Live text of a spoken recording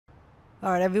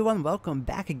Alright everyone, welcome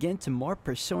back again to more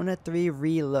Persona 3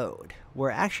 Reload. We're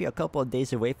actually a couple of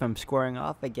days away from squaring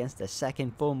off against the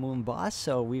second full moon boss,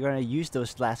 so we're going to use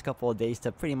those last couple of days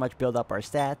to pretty much build up our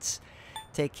stats,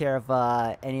 take care of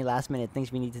any last minute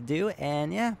things we need to do,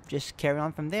 and yeah, just carry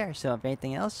on from there. So if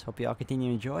anything else, hope you all continue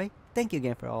to enjoy. Thank you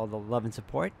again for all the love and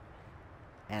support,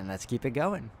 and let's keep it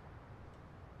going.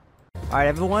 Alright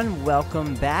everyone,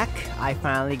 welcome back. I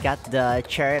finally got the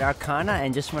Chariot Arcana,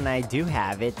 and just when I do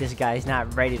have it, this guy's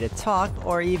not ready to talk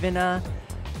or even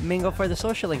mingle for the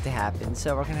social link to happen.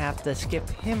 So we're gonna have to skip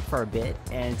him for a bit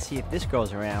and see if this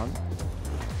girl's around.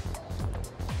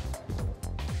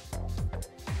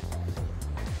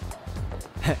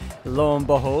 Lo and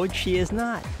behold, she is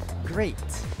not. Great.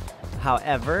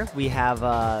 However, we have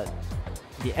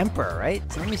the Emperor, right?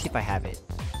 So let me see if I have it.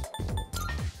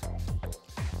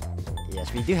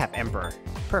 Yes, we do have Emperor.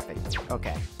 Perfect.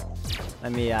 Okay.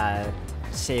 Let me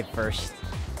save first.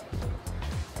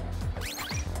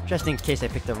 Just in case I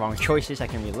pick the wrong choices, I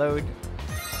can reload.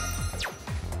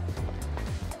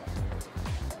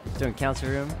 Doing council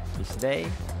room is today.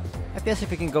 I guess if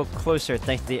we can go closer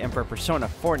thanks to the Emperor Persona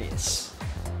Fornius.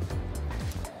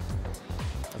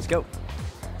 Let's go.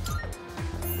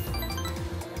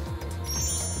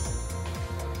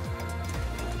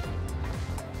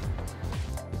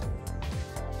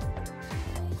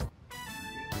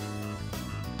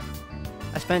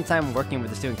 I spent time working with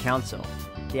the student council.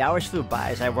 The hours flew by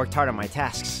as I worked hard on my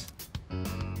tasks.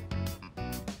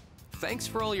 Thanks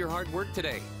for all your hard work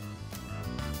today.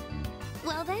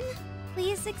 Well then,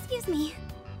 please excuse me.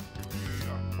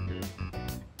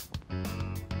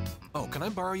 Oh, can I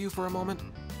borrow you for a moment?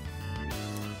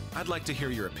 I'd like to hear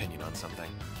your opinion on something.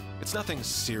 It's nothing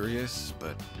serious,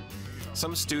 but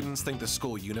some students think the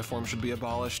school uniform should be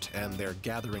abolished, and they're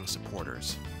gathering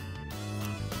supporters.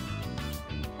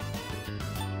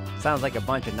 Sounds like a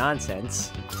bunch of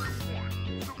nonsense.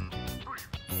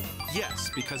 Yes,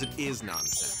 because it is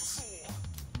nonsense.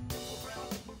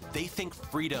 They think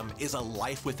freedom is a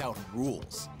life without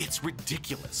rules. It's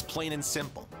ridiculous, plain and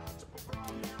simple.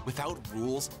 Without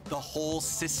rules, the whole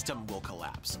system will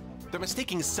collapse. They're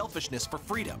mistaking selfishness for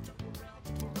freedom.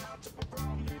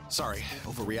 Sorry,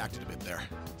 overreacted a bit there.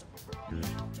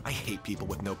 I hate people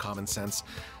with no common sense.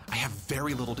 I have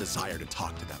very little desire to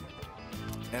talk to them.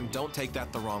 And don't take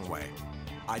that the wrong way.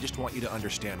 I just want you to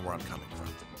understand where I'm coming from.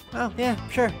 Oh, yeah,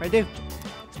 sure, I do.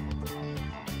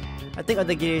 I think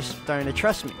other gears are starting to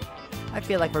trust me. I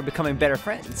feel like we're becoming better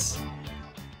friends.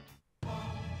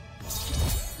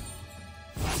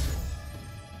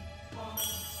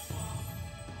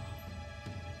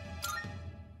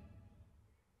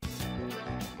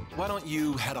 Why don't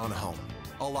you head on home?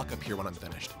 I'll lock up here when I'm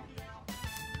finished.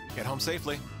 Get home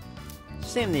safely.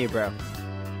 Same to you, bro.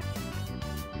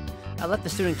 I left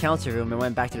the student council room and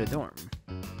went back to the dorm.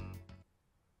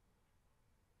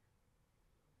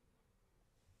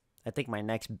 I think my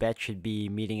next bet should be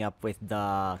meeting up with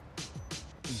the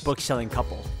book-selling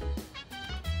couple.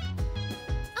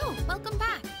 Oh, welcome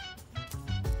back.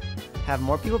 Have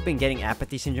more people been getting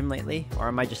apathy syndrome lately, or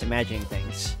am I just imagining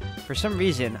things? For some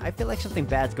reason, I feel like something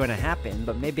bad's going to happen,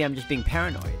 but maybe I'm just being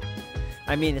paranoid.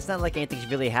 I mean, it's not like anything's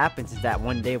really happened since that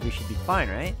one day we should be fine,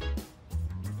 right?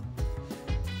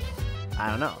 I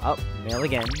don't know. Oh, mail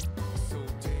again.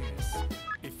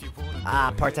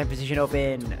 Ah, part-time position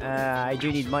open. I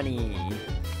do need money.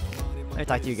 Let me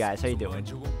talk to you guys. How you doing?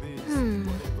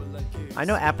 I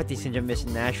know apathy syndrome is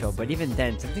natural, but even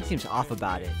then, something seems off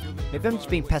about it. Maybe I'm just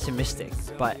being pessimistic,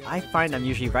 but I find I'm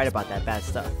usually right about that bad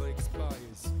stuff.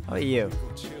 How about you?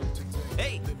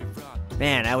 Hey!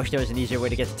 Man, I wish there was an easier way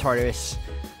to get to Tartarus.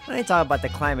 I ain't talking about the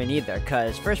climbing either,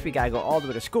 cause first we gotta go all the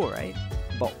way to school, right?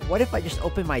 But what if I just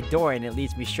open my door and it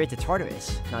leads me straight to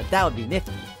Tartarus? Now that would be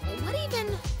nifty. What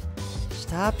even?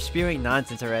 Stop spewing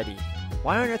nonsense already.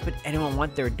 Why on earth would anyone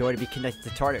want their door to be connected to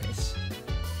Tartarus?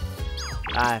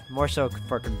 More so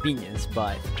for convenience,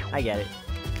 but I get it.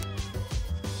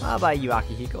 How about you,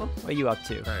 Akihiko? What are you up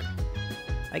to? Hey.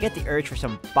 I get the urge for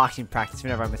some boxing practice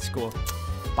whenever I'm at school.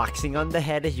 Boxing on the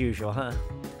head as usual, huh?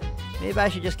 Maybe I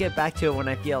should just get back to it when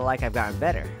I feel like I've gotten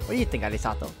better. What do you think,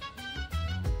 Arisato?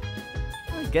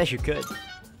 I guess you could.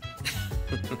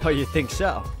 Oh, you think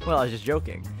so? Well, I was just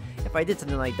joking. If I did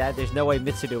something like that, there's no way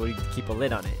Mitsudo would keep a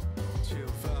lid on it.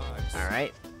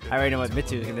 Alright. I already know what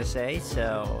Mitsu is gonna say,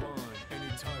 so...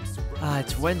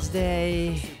 it's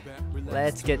Wednesday.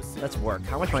 Let's work.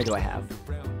 How much money do I have?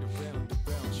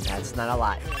 That's not a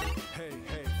lot.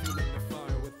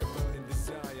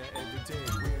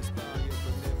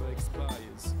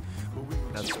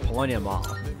 That's Polonia Mall.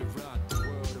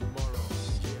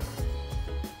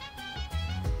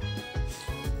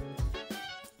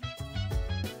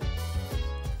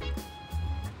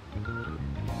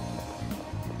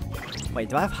 Wait,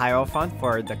 do I have Hierophant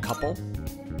for the couple?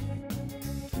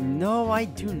 No, I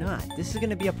do not. This is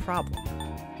gonna be a problem.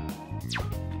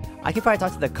 I can probably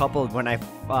talk to the couple when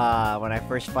I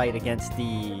first fight against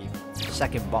the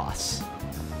second boss.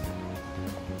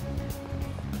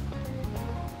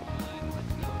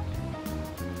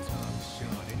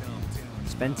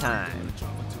 Spend time.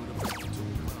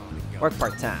 Work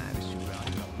part-time.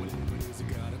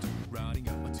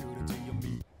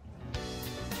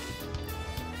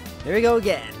 There we go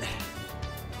again.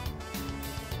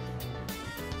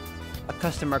 A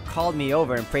customer called me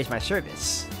over and praised my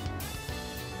service.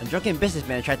 A drunken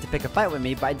businessman tried to pick a fight with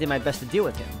me, but I did my best to deal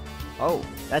with him. Oh,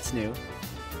 that's new.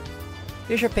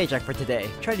 Here's your paycheck for today.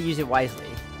 Try to use it wisely.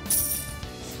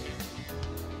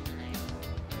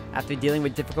 After dealing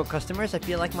with difficult customers, I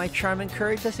feel like my charm and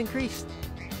courage has increased.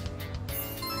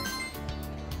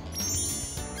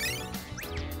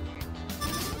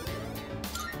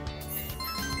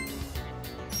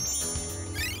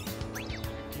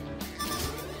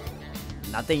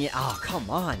 Nothing yet. Oh, come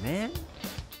on, man.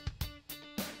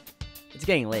 It's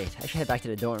getting late. I should head back to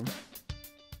the dorm.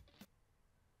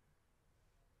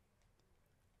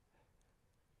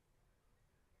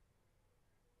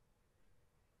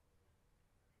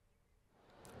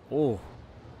 Oh,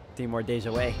 3 more days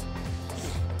away.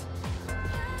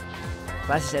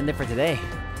 Classes ended for today.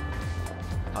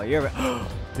 Oh, you're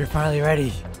finally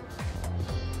ready.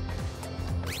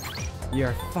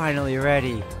 You're finally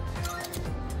ready.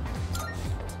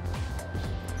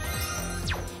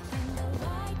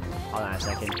 Hold on a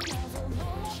second.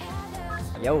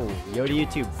 Yo to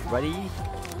YouTube, buddy.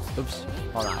 Oops,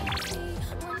 hold on.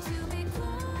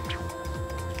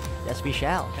 Yes, we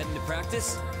shall. Heading to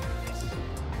practice?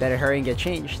 Better hurry and get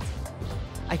changed.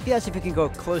 I feel as if we can go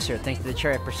closer thanks to the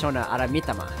chariot persona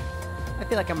Aramitama. I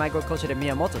feel like I might go closer to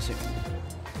Miyamoto soon.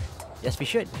 Yes, we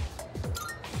should.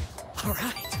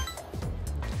 Alright.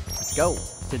 Let's go.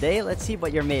 Today, let's see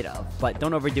what you're made of, but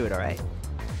don't overdo it, alright?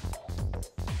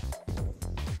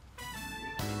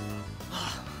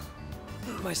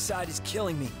 My side is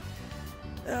killing me.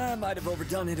 I might have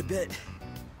overdone it a bit.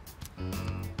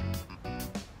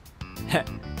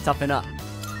 Toughen up.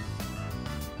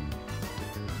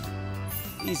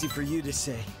 Easy for you to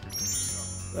say.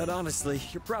 But honestly,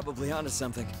 you're probably onto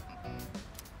something.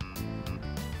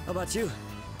 How about you?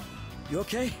 You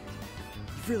okay?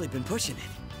 You've really been pushing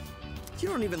it. You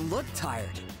don't even look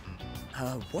tired.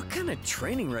 What kind of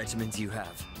training regimen do you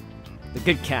have? The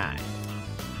good kind.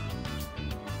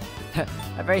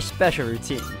 A very special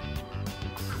routine.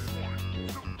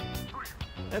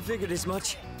 I figured as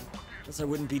much. Else I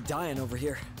wouldn't be dying over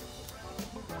here.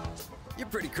 You're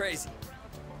pretty crazy.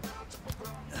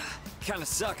 Kinda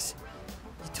sucks.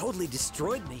 You totally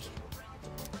destroyed me.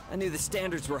 I knew the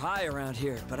standards were high around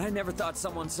here, but I never thought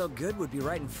someone so good would be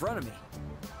right in front of me.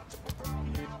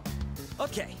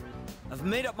 Okay, I've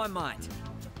made up my mind.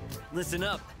 Listen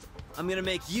up. I'm gonna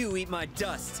make you eat my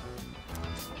dust.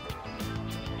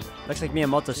 Looks like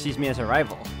Miyamoto sees me as a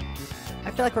rival.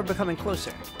 I feel like we're becoming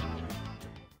closer.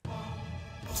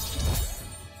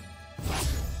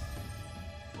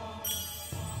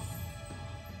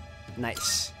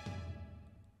 Nice.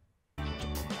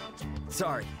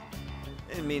 Sorry.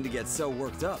 Didn't mean to get so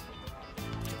worked up.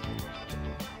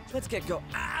 Let's get go.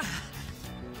 Ah!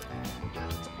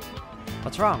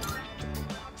 What's wrong?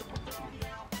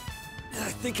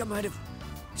 I think I might have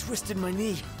twisted my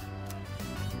knee.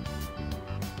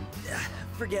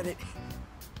 Forget it.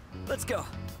 Let's go.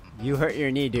 You hurt your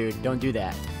knee, dude. Don't do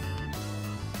that.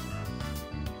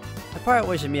 I parted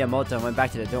ways with Miyamoto and went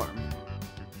back to the dorm.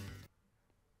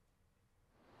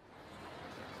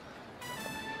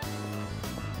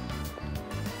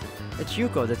 It's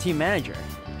Yuko, the team manager.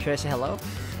 Should I say hello?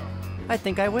 I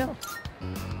think I will.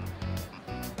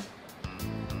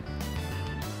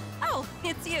 Oh,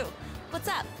 it's you. What's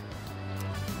up?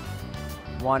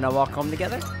 Wanna walk home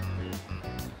together?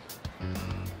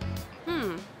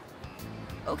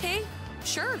 Okay,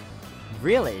 sure.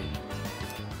 Really?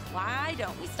 Why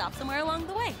don't we stop somewhere along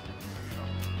the way?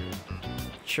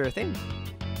 Sure thing.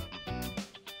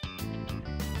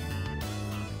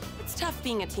 It's tough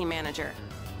being a team manager.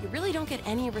 You really don't get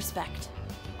any respect.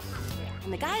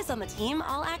 And the guys on the team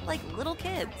all act like little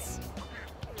kids.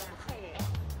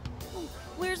 Oh,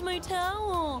 where's my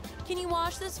towel? Can you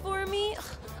wash this for me? Ugh,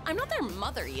 I'm not their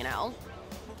mother, you know.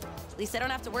 At least I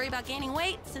don't have to worry about gaining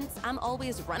weight since I'm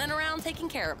always running around taking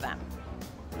care of them.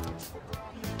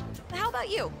 How about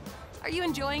you? Are you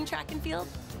enjoying track and field?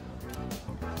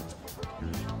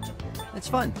 It's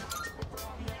fun.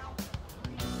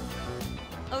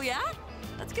 Oh yeah?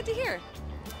 That's good to hear.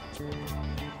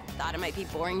 Thought it might be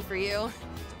boring for you.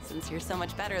 since you're so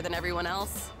much better than everyone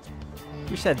else.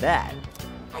 Who said that?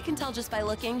 I can tell just by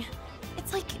looking.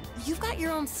 It's like you've got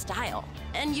your own style,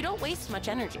 and you don't waste much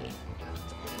energy.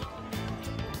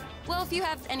 Well, if you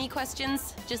have any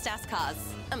questions, just ask Kaz.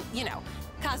 You know,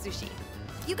 Kazushi.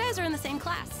 You guys are in the same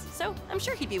class, so I'm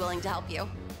sure he'd be willing to help you.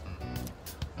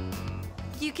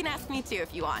 You can ask me too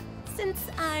if you want, since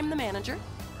I'm the manager.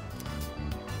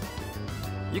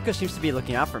 Yuko seems to be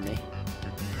looking out for me.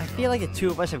 I feel like the two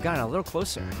of us have gotten a little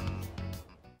closer.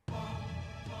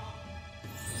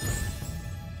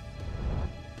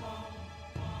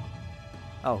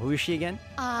 Oh, who is she again?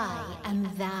 I am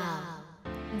thou.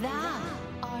 Thou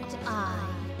art I.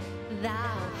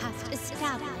 Thou hast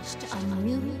established a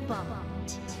new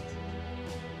bond.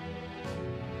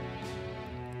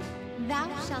 Thou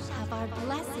shalt have our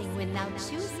blessing when thou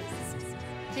choosest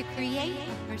to create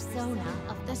a persona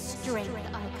of the Strength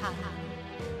Arcana.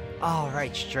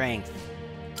 Alright, strength.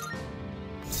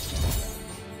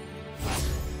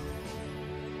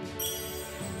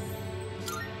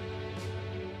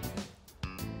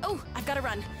 Oh, I've got to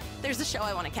run. There's a show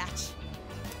I want to catch.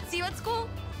 See you at school.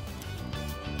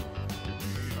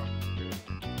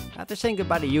 After saying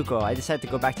goodbye to Yuko, I decided to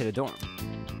go back to the dorm.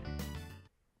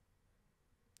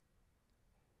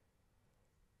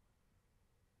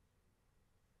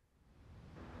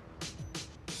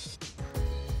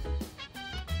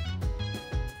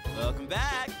 Welcome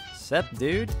back. Sup,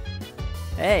 dude?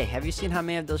 Hey, have you seen how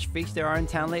many of those freaks there are in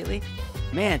town lately?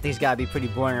 Man, things gotta be pretty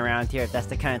boring around here if that's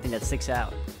the kind of thing that sticks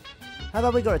out. How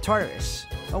about we go to Tartarus?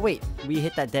 Oh wait, we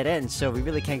hit that dead end, so we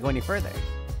really can't go any further.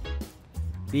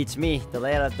 Beats me, the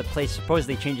layout of the place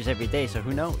supposedly changes every day, so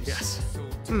who knows? Yes.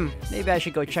 Maybe I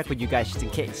should go check with you guys just in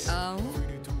case. Oh?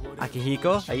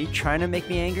 Akihiko, are you trying to make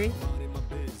me angry?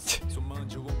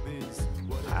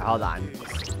 Alright, hold on.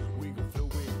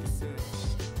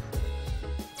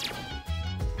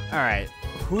 Alright,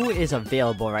 who is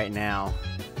available right now?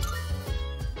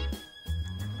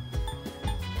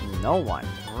 No one,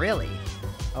 really?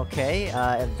 Okay,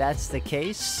 if that's the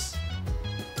case,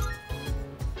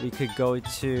 we could go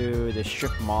to the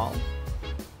strip mall,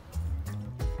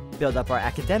 build up our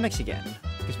academics again,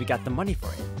 because we got the money for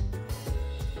it.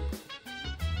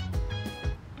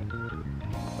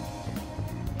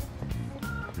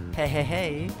 Hey, hey,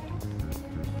 hey.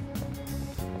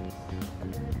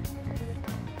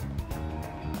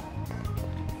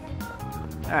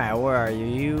 Alright, where are you?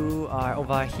 You are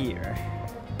over here.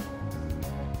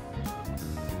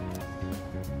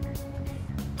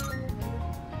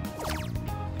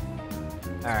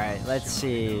 Alright, let's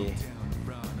see.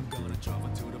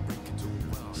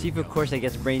 Seafood course that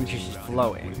gets brain juices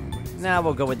flowing. Now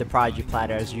we'll go with the prodigy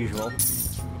platter as usual.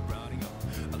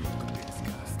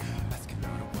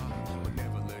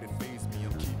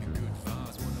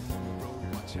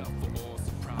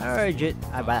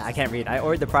 I can't read. I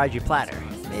ordered the prodigy platter.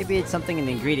 Maybe it's something in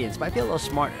the ingredients, but I feel a little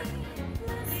smarter.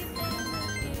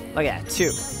 Look at that, 2.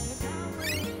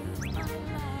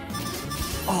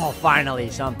 Oh, finally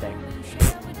something.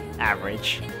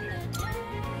 Average.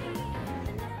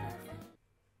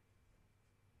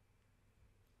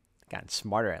 Gotten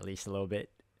smarter at least a little bit.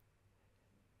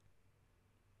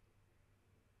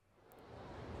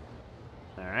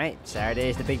 Alright, Saturday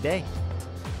is the big day.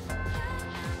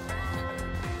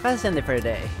 Let's end it for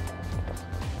today.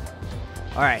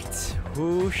 Alright,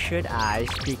 who should I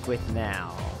speak with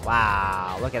now?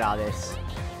 Wow, look at all this.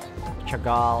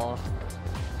 Chagall.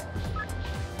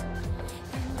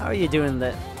 How are you doing?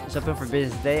 It's open for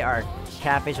business today. Our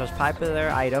cafe's most popular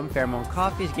item, Pheromone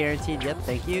Coffee, is guaranteed. Yep,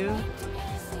 thank you.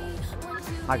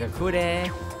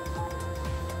 Hagakure.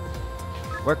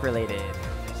 Work related.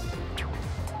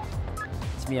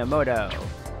 It's Miyamoto.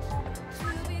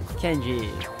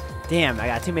 Kenji. Damn, I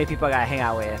got too many people I gotta hang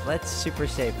out with. Let's super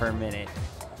save for a minute.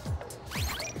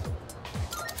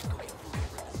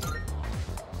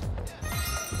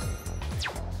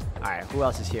 Alright, who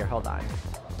else is here? Hold on.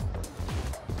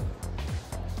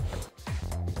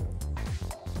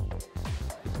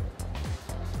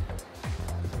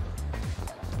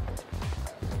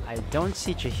 I don't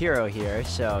see Chihiro here,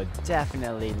 so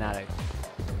definitely not a...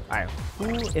 Alright,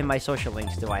 who in my social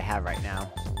links do I have right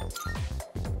now?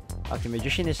 Okay,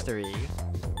 Magician is 3.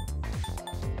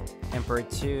 Emperor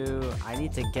 2. I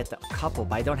need to get the couple,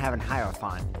 but I don't have an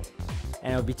Hierophant.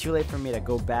 And it'll be too late for me to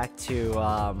go back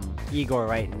to Igor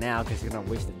right now, because it's going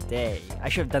to waste a day. I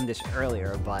should have done this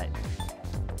earlier, but...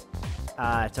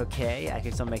 it's okay. I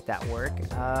can still make that work.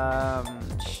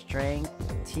 Strength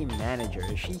Team Manager.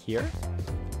 Is she here?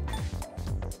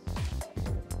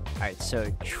 Alright, so...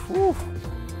 Whew.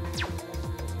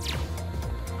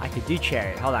 I could do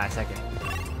Chariot. Hold on a second.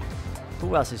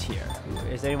 Who else is here?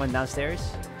 Is there anyone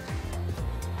downstairs?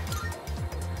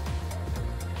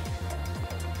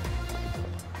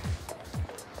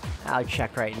 I'll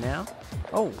check right now.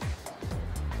 Oh.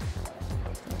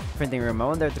 Printing room. I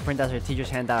wonder if the printouts our teachers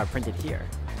hand out are printed here.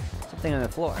 Something on the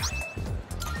floor.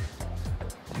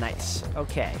 Nice.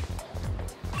 Okay.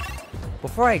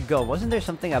 Before I go, wasn't there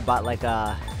something about like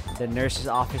the nurse's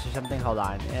office or something? Hold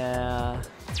on.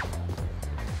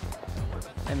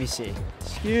 Let me see.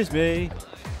 Excuse me.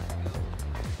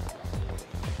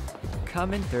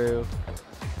 Coming through.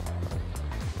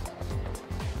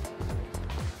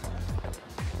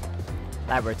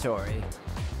 Laboratory.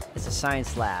 It's a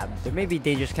science lab. There may be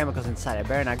dangerous chemicals inside. I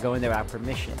better not go in there without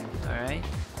permission. Alright?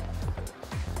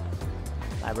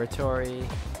 Laboratory.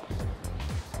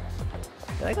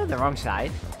 Did I go on the wrong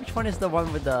side? Which one is the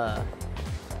one with the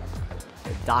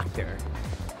doctor?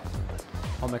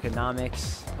 Home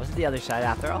economics. Was it the other side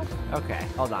after all? Okay,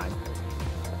 hold on.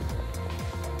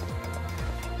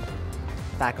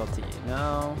 Faculty.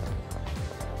 No.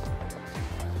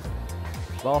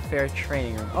 Welfare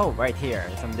training room. Oh, right here.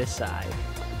 It's on this side.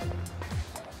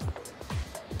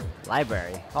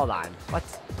 Library. Hold on. What?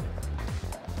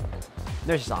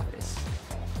 Nurse's office.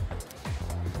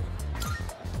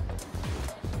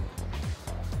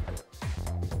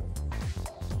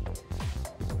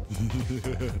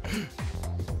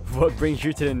 What brings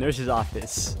you to the nurse's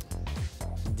office?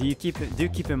 Do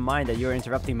keep in mind that you're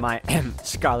interrupting my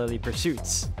scholarly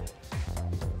pursuits.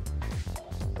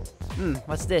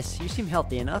 What's this? You seem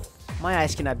healthy enough. My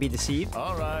eyes cannot be deceived.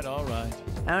 All right, all right.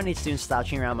 I don't need students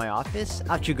slouching around my office.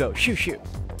 Out you go. Shoo, shoo.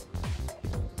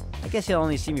 I guess he'll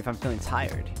only see me if I'm feeling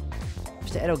tired.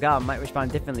 Mr. Edogawa might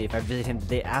respond differently if I visit him the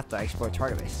day after I explore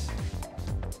Tartarus.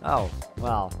 Oh,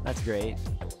 well, that's great.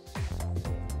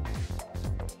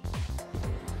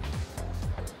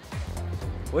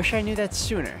 Wish I knew that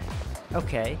sooner.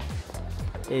 Okay.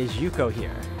 Is Yuko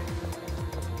here?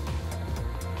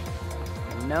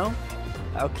 No?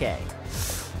 Okay.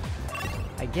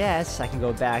 I guess I can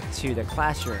go back to the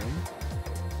classroom.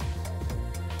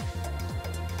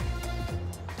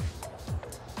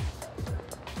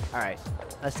 Alright,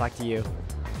 let's talk to you.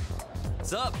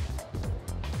 What's up?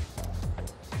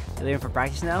 You leaving for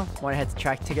practice now? Wanna head to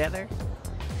track together?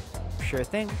 Sure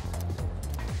thing.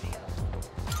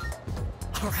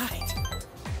 Alright.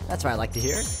 That's what I like to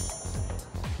hear.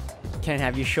 Can't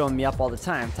have you showing me up all the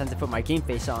time. Time to put my game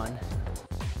face on.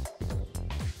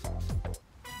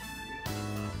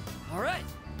 Alright.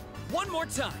 One more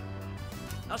time.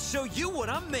 I'll show you what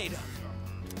I'm made of.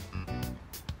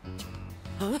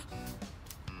 Huh?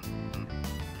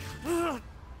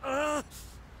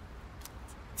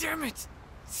 Damn it!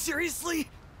 Seriously?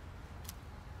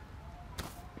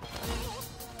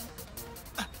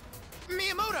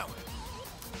 Miyamoto!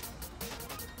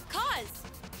 Cause!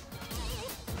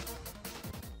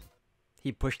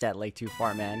 He pushed that leg too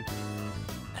far, man.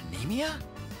 Anemia?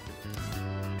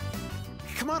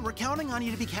 Come on, we're counting on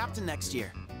you to be captain next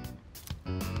year.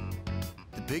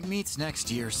 The big meet's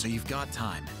next year, so you've got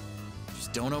time.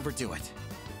 Just don't overdo it.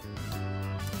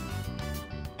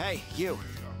 Hey, you.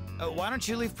 Why don't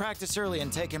you leave practice early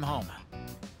and take him home?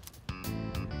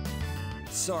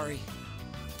 Sorry.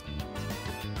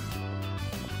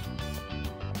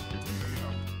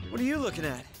 What are you looking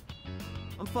at?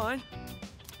 I'm fine.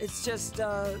 It's just,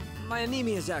 my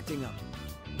anemia's acting up.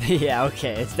 Yeah,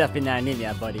 okay. It's definitely not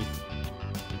anemia, buddy.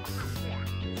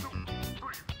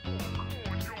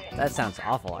 That sounds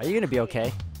awful. Are you gonna be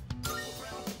okay?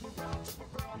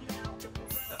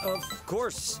 Of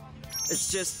course. It's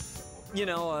just, you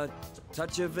know, a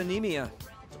touch of anemia.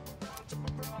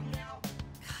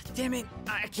 Damn it,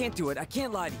 I can't do it. I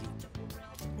can't lie to you.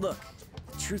 Look,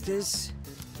 the truth is,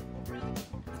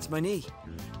 it's my knee.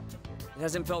 It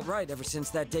hasn't felt right ever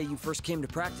since that day you first came to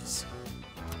practice.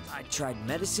 I tried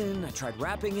medicine, I tried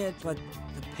wrapping it, but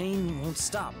the pain won't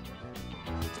stop.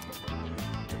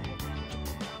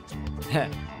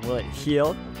 Will it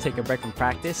heal? Take a break from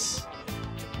practice?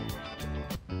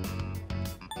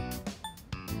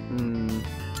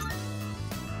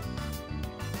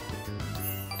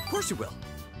 Of course it will.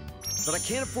 But I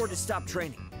can't afford to stop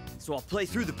training, so I'll play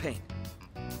through the pain.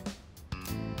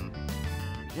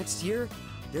 Next year,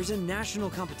 there's a national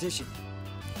competition.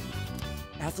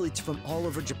 Athletes from all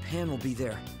over Japan will be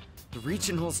there. The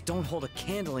regionals don't hold a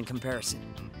candle in comparison.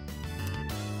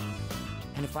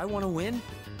 And if I want to win,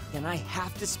 then I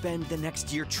have to spend the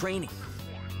next year training.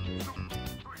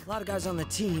 A lot of guys on the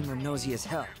team are nosy as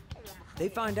hell. They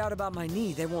find out about my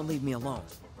knee, they won't leave me alone.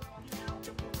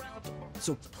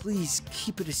 So please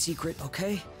keep it a secret,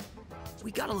 okay?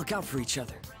 We gotta look out for each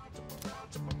other.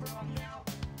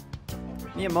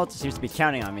 Miyamoto seems to be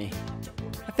counting on me.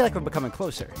 I feel like we're becoming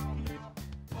closer.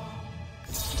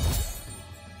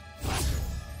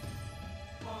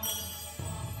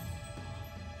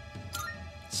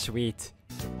 Sweet.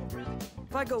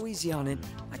 If I go easy on it,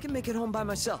 I can make it home by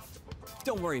myself.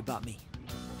 Don't worry about me.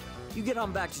 You get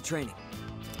on back to training.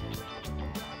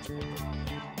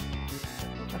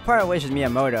 I parted ways with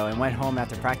Miyamoto and went home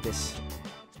after practice.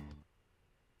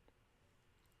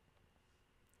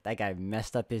 That guy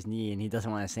messed up his knee and he doesn't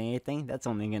want to say anything. That's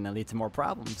only going to lead to more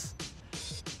problems.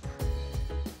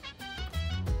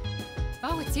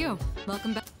 Oh, it's you.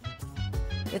 Welcome back.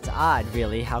 It's odd,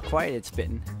 really, how quiet it's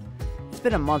been. It's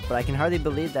been a month, but I can hardly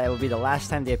believe that it will be the last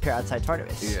time they appear outside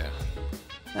Tartarus. Yeah.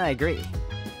 I agree.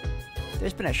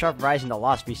 There's been a sharp rise in the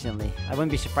loss recently. I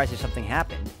wouldn't be surprised if something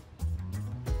happened.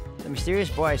 The mysterious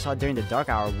boy I saw during the dark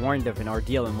hour warned of an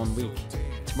ordeal in 1 week.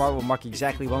 Tomorrow will mark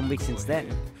exactly 1 week since then.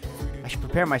 I should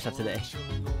prepare myself today.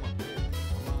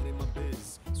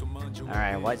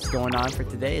 Alright, what's going on for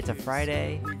today? It's a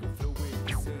Friday.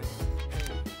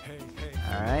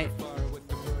 Alright.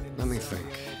 Let me think.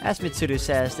 As Mitsuru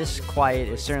says, this quiet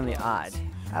is certainly odd.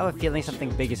 I have a feeling something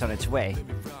big is on its way.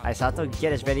 Aisato,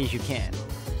 get as ready as you can.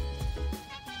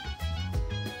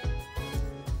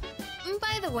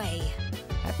 By the way,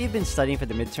 Have you been studying for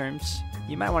the midterms?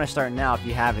 You might want to start now if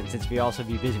you haven't, since we also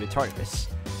be busy with Tartarus.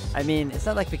 I mean, it's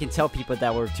not like we can tell people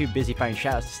that we're too busy finding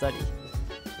shadows to study.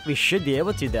 We should be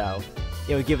able to, though.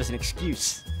 It would give us an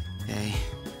excuse.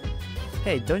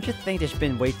 Hey, don't you think there's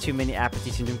been way too many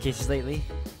Apathy Syndrome cases lately?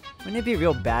 Wouldn't it be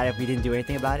real bad if we didn't do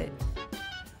anything about it?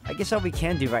 I guess all we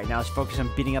can do right now is focus on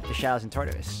beating up the shadows in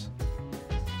Tartarus.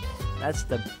 That's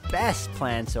the best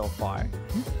plan so far.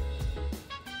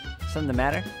 Something the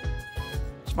matter?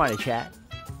 Just wanted to chat.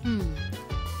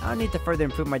 I'll need to further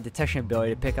improve my detection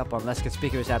ability to pick up on less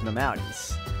conspicuous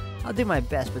abnormalities. I'll do my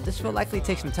best, but this will likely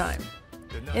take some time.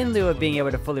 In lieu of being able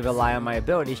to fully rely on my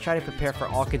abilities, try to prepare for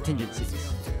all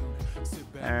contingencies.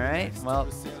 Alright, well,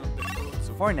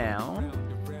 for now...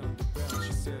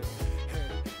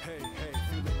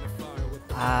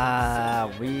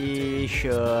 we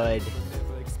should...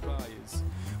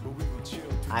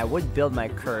 I would build my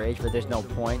courage, but there's no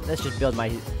point. Let's just build my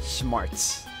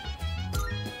smarts.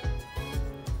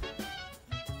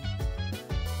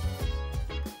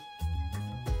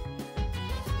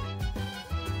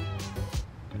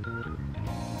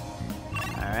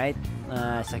 Alright,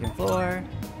 second floor.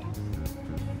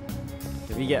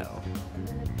 Here we go.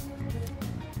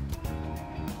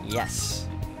 Yes.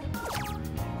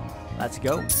 Let's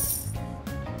go.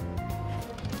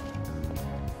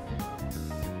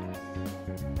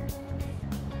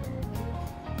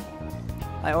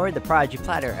 I ordered the Prodigy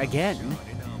platter again,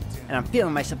 and I'm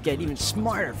feeling myself get even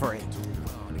smarter for it.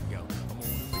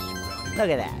 Look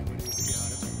at that.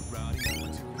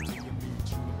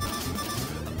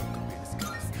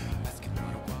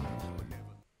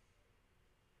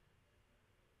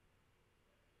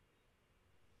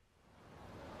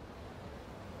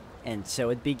 And so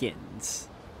it begins.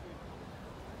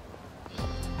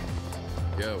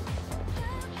 Yo.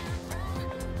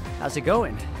 How's it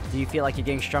going? Do you feel like you're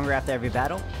getting stronger after every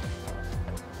battle?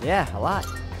 Yeah, a lot.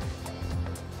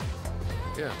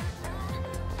 Yeah.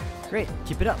 Great,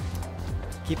 keep it up.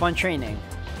 Keep on training.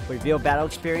 With real battle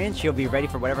experience, you'll be ready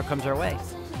for whatever comes our way.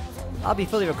 I'll be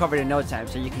fully recovered in no time,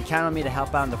 so you can count on me to help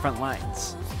out on the front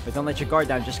lines. But don't let your guard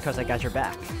down just because I got your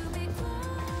back.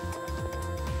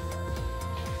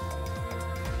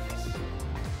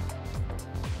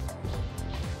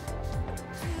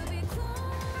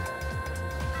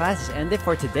 Class is ended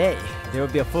for today. There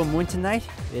will be a full moon tonight.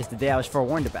 It is the day I was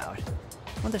forewarned about.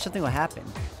 I wonder if something will happen.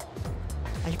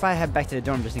 I should probably head back to the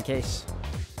dorm just in case.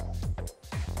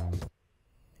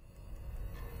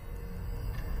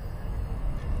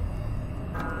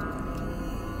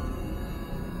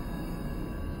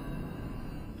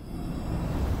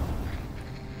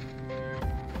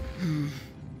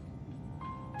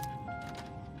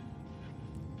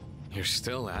 You're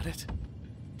still at it?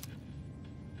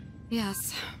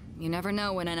 Yes. You never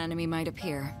know when an enemy might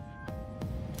appear.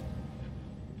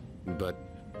 But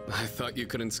I thought you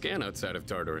couldn't scan outside of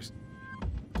Tartarus.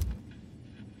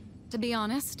 To be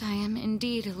honest, I am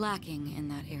indeed lacking in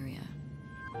that area.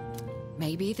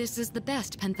 Maybe this is the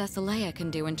best Penthesilea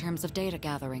can do in terms of data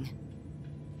gathering.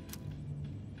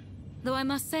 Though I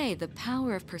must say, the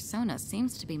power of Persona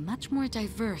seems to be much more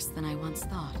diverse than I once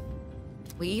thought.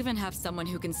 We even have someone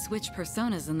who can switch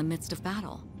personas in the midst of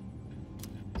battle.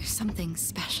 There's something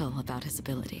special about his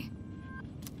ability.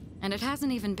 And it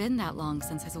hasn't even been that long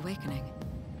since his awakening.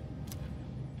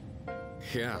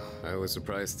 Yeah, I was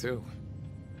surprised too.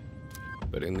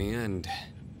 But in the end,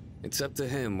 It's up to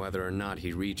him whether or not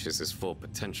he reaches his full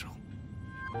potential.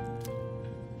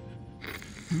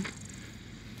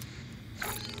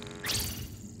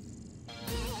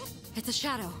 It's a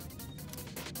shadow.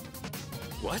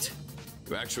 What?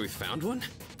 You actually found one?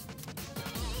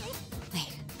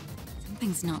 Wait,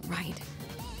 something's not right.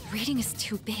 The reading is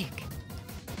too big.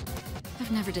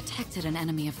 I've never detected an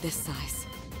enemy of this size.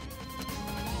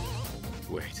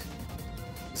 Wait.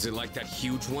 Is it like that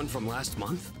huge one from last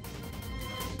month?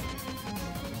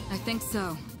 I think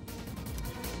so.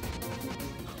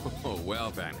 Oh,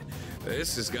 well then.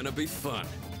 This is gonna be fun.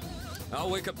 I'll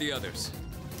wake up the others.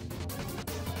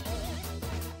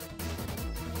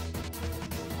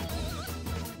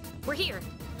 We're here.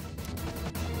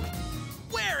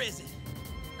 Where is it?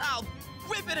 I'll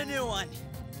whip it a new one.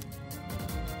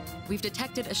 We've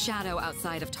detected a shadow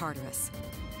outside of Tartarus.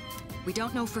 We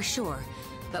don't know for sure,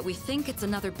 but we think it's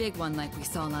another big one like we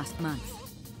saw last month.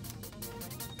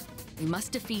 We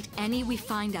must defeat any we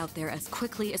find out there as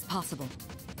quickly as possible.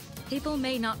 People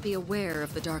may not be aware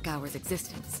of the Dark Hour's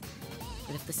existence,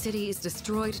 but if the city is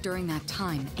destroyed during that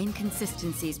time,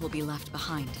 inconsistencies will be left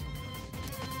behind.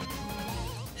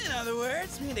 In other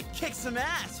words, we need to kick some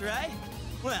ass, right?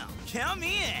 Well, count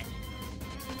me in.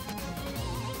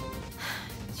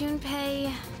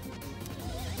 Junpei...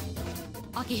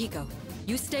 Akihiko,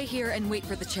 you stay here and wait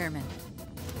for the chairman.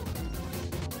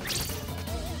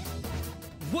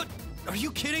 What? Are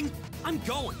you kidding? I'm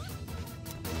going.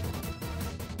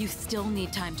 You still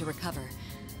need time to recover.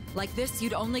 Like this,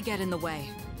 you'd only get in the way.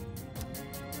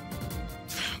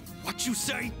 What you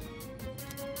say?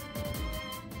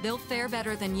 They'll fare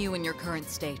better than you in your current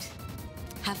state.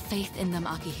 Have faith in them,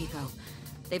 Akihiko.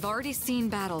 They've already seen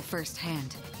battle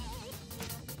firsthand.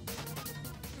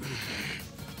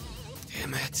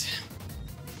 Damn it.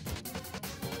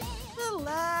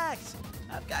 Relax.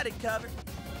 I've got it covered.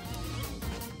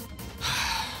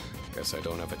 Guess I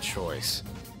don't have a choice.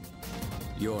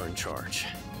 You're in charge.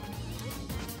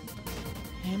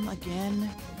 Him again?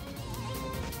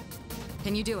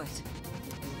 Can you do it?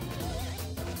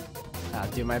 I'll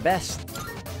do my best.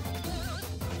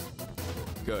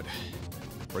 Good.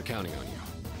 We're counting on you.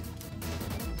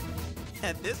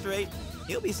 At this rate,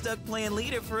 he'll be stuck playing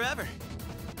leader forever.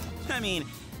 I mean,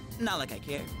 not like I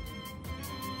care.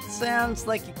 Sounds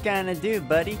like you kinda do,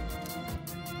 buddy.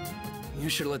 You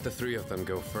should let the three of them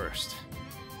go first.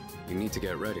 You need to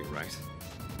get ready, right?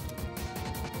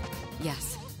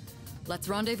 Yes. Let's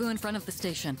rendezvous in front of the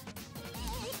station.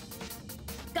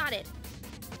 Got it.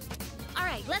 All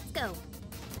right, let's go.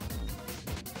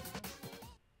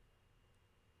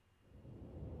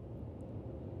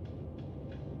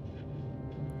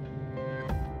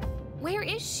 Where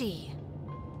is she?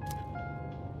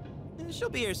 She'll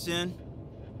be here soon.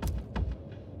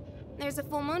 There's a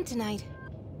full moon tonight.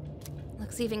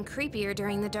 Looks even creepier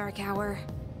during the dark hour.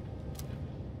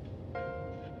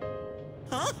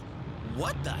 Huh?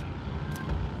 What the?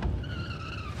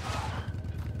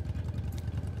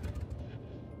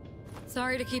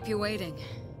 Sorry to keep you waiting.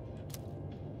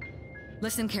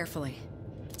 Listen carefully.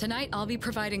 Tonight, I'll be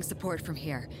providing support from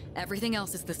here. Everything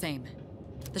else is the same.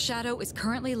 The Shadow is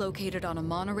currently located on a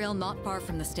monorail not far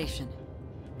from the station.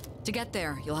 To get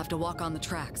there, you'll have to walk on the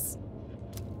tracks.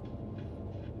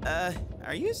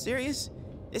 Are you serious?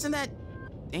 Isn't that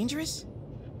dangerous?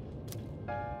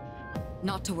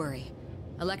 Not to worry.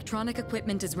 Electronic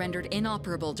equipment is rendered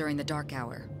inoperable during the dark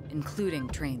hour, including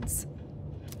trains.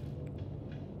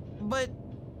 But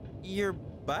your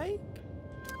bike?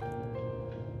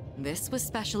 This was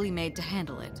specially made to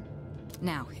handle it.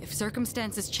 Now, if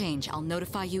circumstances change, I'll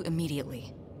notify you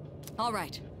immediately. All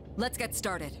right, let's get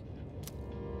started.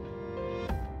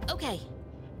 Okay.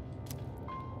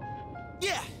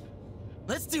 Yeah!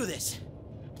 Let's do this!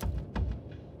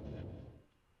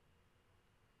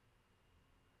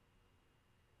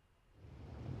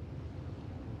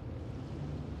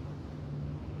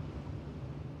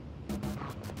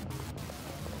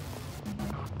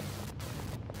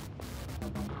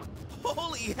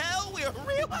 Holy hell, we're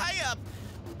real high up!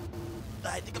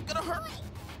 I think I'm gonna hurl!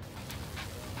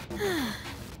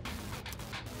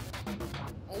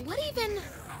 What even...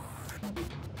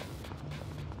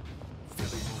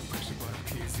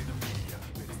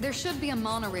 There should be a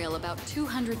monorail about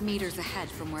 200 meters ahead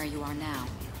from where you are now.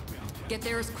 Get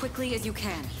there as quickly as you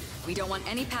can. We don't want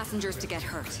any passengers to get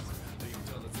hurt.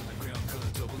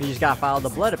 We just gotta follow the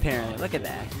blood apparently. Look at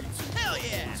that. Hell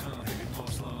yeah!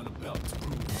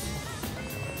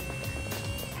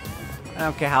 I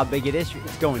don't care how big it is,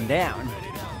 it's going down.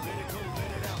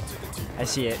 I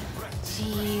see it.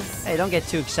 Jeez. Hey, don't get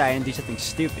too excited and do something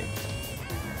stupid.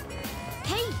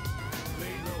 Hey!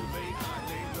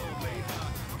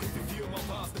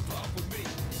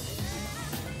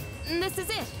 This is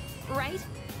it, right?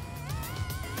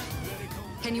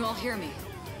 Can you all hear me?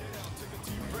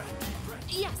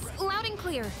 Yes, loud and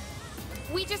clear.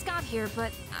 We just got here,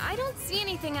 but I don't see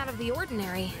anything out of the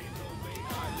ordinary.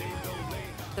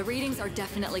 The readings are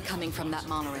definitely coming from that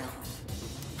monorail.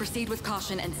 Proceed with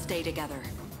caution and stay together.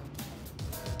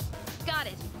 Got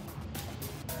it.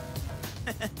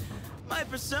 My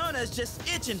persona's just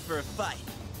itching for a fight.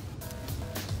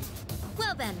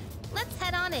 Well then, let's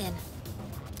head on in.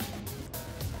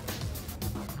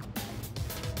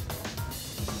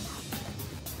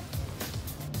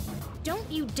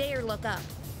 Don't you dare look up.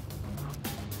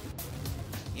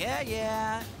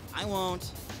 Yeah, I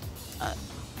won't.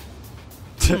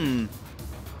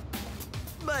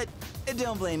 But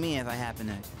don't blame me if I happen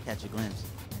to catch a glimpse.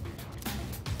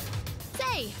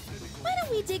 Say, why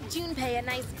don't we dig Junpei a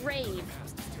nice grave?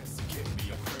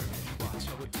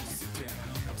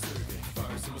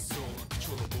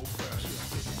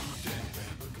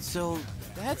 So,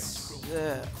 that's,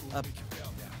 a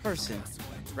person,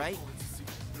 right?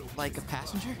 Like a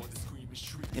passenger?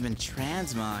 They've been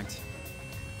transmogged.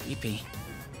 Creepy.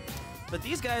 But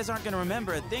these guys aren't gonna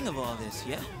remember a thing of all this,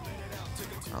 yeah?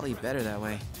 Probably better that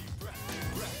way.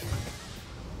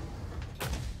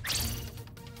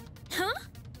 Huh?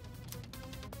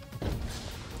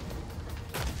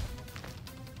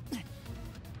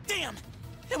 Damn!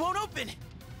 It won't open!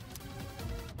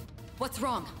 What's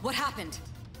wrong? What happened?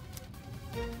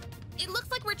 It looks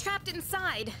like we're trapped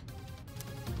inside.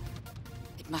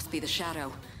 It must be the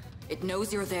shadow. It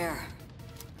knows you're there.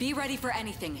 Be ready for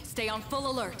anything. Stay on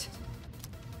full alert.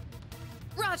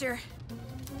 Roger.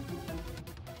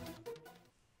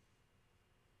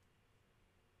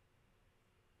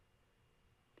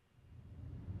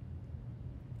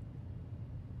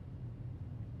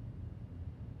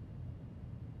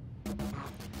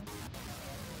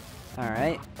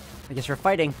 Alright. I guess we're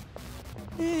fighting.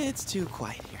 It's too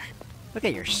quiet here. Look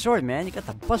at your sword, man. You got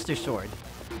the Buster Sword.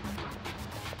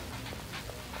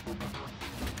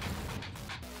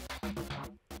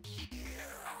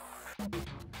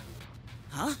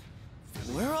 Huh?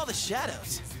 Where are all the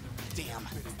shadows? Damn.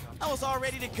 I was all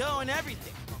ready to go and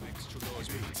everything.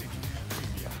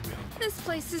 This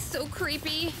place is so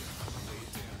creepy.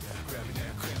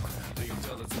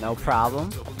 No problem.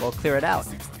 We'll clear it out.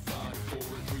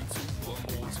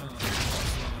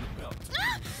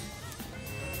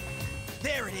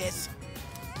 There it is.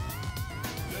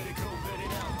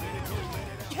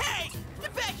 Hey!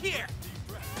 Get back here!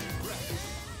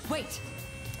 Wait!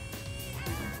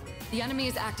 The enemy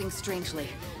is acting strangely.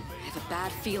 I have a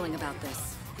bad feeling about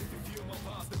this.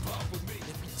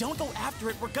 If we don't go after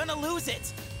it, we're gonna lose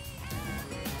it!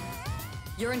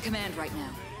 You're in command right now.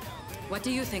 What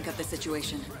do you think of the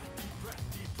situation?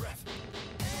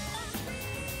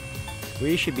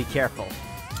 We should be careful.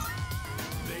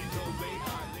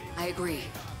 I agree.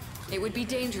 It would be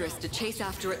dangerous to chase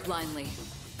after it blindly.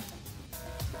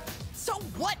 So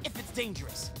what if it's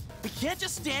dangerous? We can't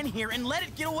just stand here and let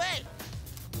it get away!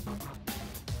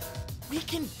 We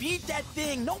can beat that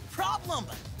thing, no problem!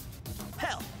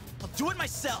 Hell, I'll do it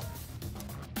myself!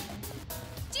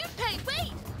 Junpei,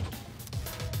 wait!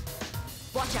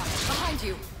 Watch out! Behind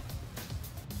you!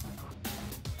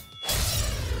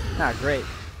 Not great.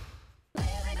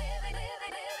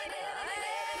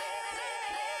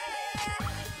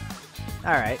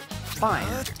 Alright, fine.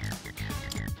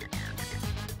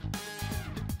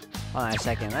 Hold on a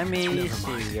second, let me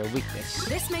see your weakness.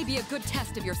 This may be a good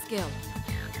test of your skill.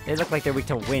 They look like they're weak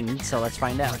to wind, so let's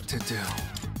find out. What to do?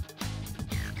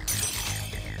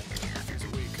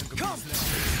 Come!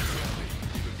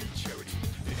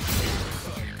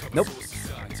 Nope.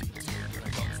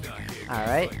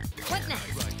 Alright. What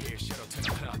next?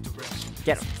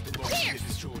 Get him. Here!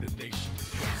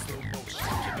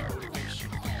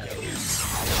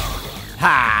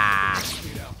 Ha!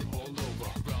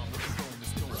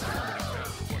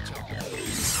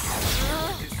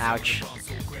 Ouch.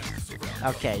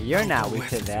 Okay, you're not weak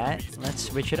to that. Let's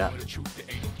switch it up.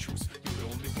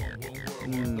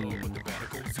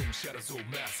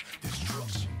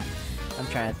 I'm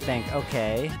trying to think.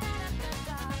 Okay.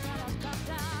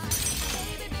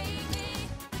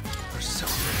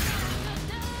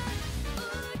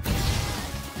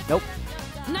 Nope.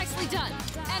 Nicely done!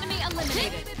 Enemy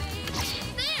eliminated!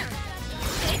 There!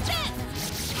 Take it!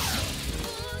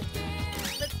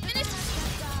 Let's finish.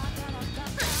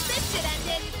 This should end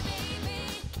it.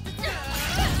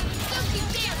 Don't you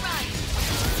dare run!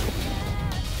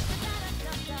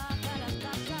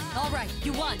 Alright,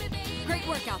 you won! Great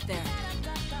work out there!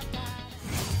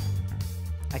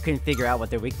 I couldn't figure out what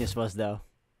their weakness was, though.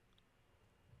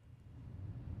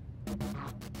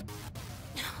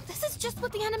 This just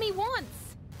what the enemy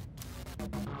wants.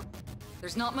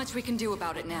 There's not much we can do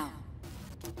about it now.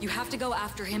 You have to go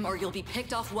after him or you'll be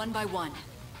picked off one by one.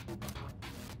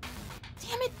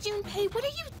 Damn it, Junpei, what are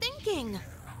you thinking?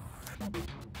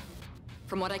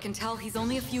 From what I can tell, he's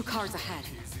only a few cars ahead.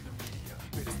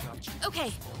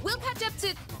 Okay, we'll catch up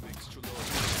to...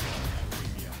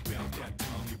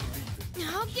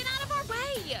 Oh, get out of our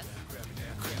way!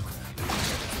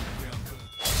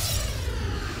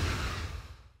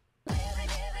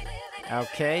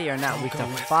 Okay, you're not weak to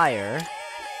fire.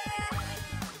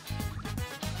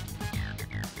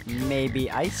 Maybe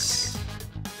ice?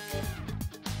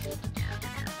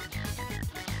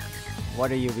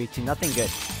 What are you weak to? Nothing good.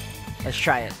 Let's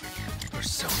try it.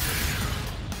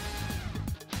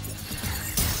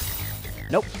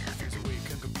 Nope.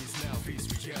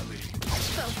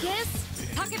 Focus.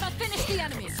 Takeba, finish the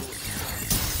enemies.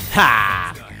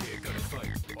 Ha!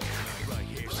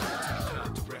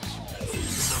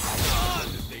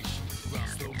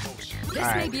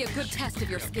 This may be a good test of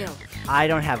your skill. I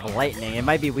don't have lightning. It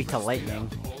might be weak to lightning.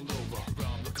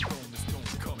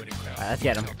 Alright, let's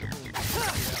get him.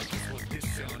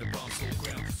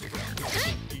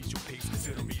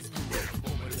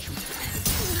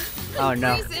 Oh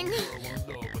no.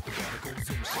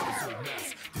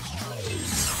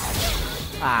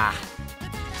 Ah.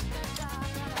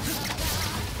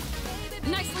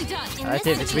 Nicely done. That's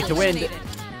it. It's weak to wind.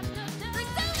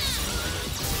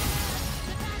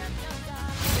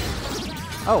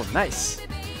 Oh, nice.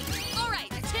 All right,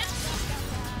 this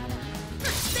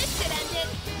should end it.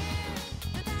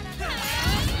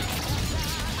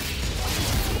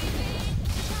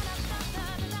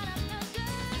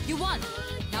 You won.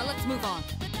 Now let's move on.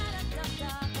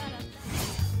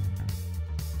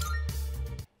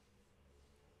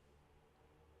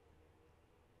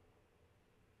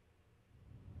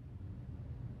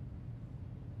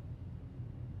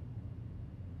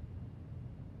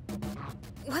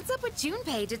 What's up with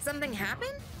Junpei? Did something happen?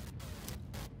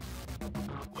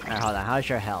 Alright, hold on. How's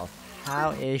your health?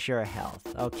 How is your health?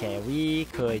 Okay, we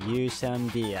could use some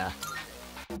Dia.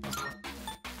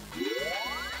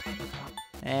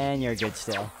 And you're good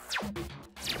still.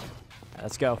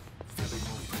 Let's go.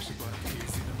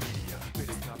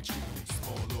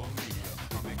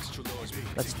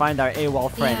 Let's find our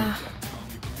AWOL friend. Yeah.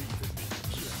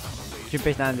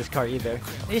 Junpei's not in this car either.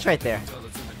 He's right there.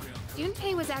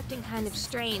 Junpei was acting kind of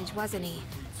strange, wasn't he?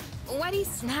 Why'd he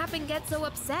snap and get so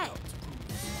upset?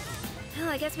 Well,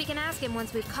 I guess we can ask him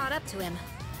once we've caught up to him.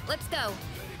 Let's go.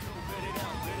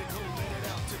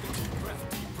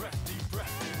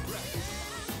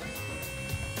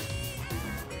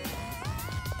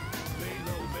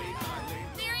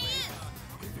 There he is!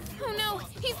 Oh no,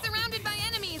 he's surrounded by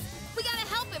enemies! We gotta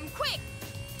help him, quick!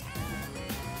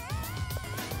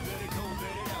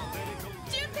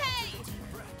 Junpei!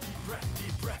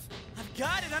 I've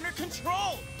got it under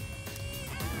control!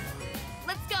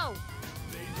 Let's go!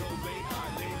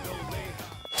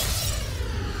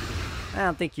 I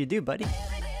don't think you do, buddy.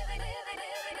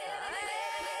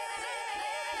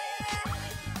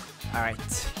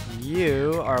 Alright,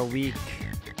 you are weak.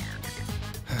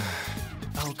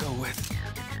 I'll go with.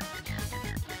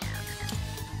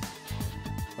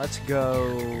 Let's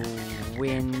go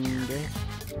wind.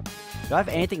 Do I have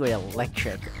anything with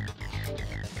electric?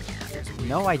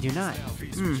 No, I do not.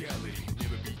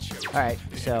 Alright,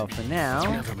 so for now,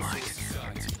 Never mind.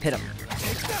 hit him.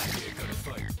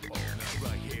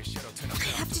 I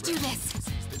have to do this.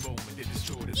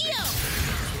 Yo!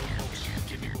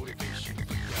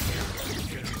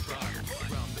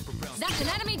 That's an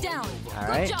enemy down. All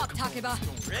right. Good job, Takeba.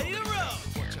 Ready to roll!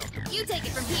 You take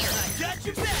it from here. Got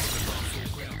your back!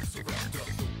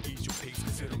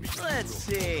 Let's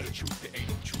see.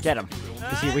 Get him.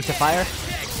 Is he weak to fire?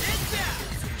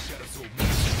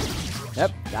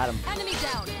 Yep, got him. Enemy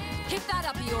down. Pick that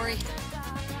up, Iori.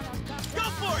 Go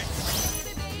for it!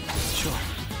 Sure.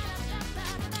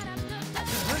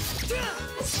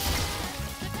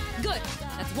 Good.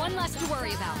 That's one less to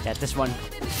worry about. Get this one.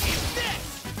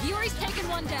 Iori's taken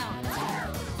one down.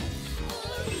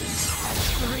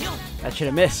 For real? That should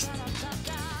have missed.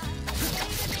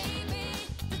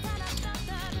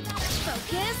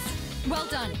 Focus. Well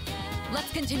done.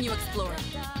 Let's continue exploring.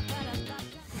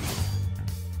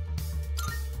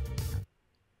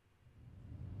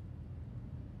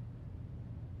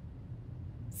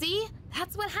 See?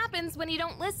 That's what happens when you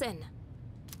don't listen.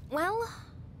 Well,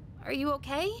 are you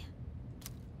okay?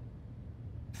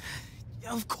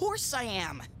 Of course I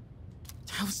am.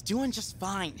 I was doing just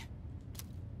fine.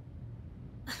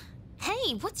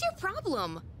 Hey, what's your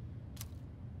problem?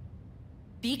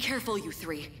 Be careful, you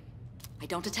three. I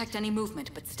don't detect any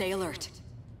movement, but stay alert.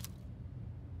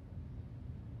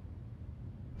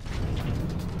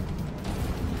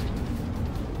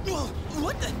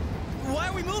 What the? Why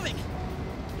are we moving?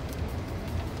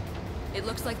 It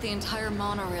looks like the entire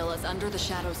monorail is under the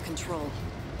Shadow's control.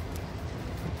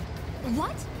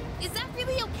 What? Is that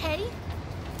really okay?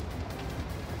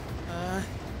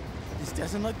 This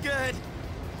doesn't look good.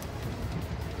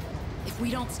 If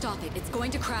we don't stop it, it's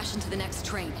going to crash into the next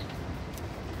train.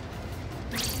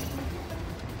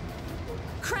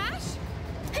 Crash?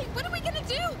 Hey, what are we gonna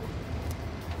do?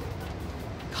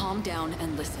 Calm down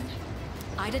and listen.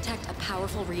 I detect a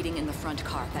powerful reading in the front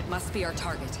car. That must be our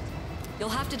target. You'll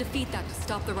have to defeat that to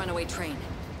stop the runaway train.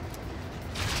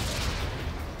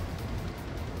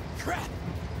 Crap!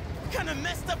 What kind of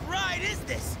messed up ride is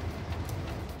this?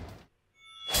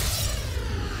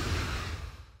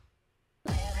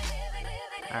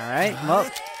 Alright, well.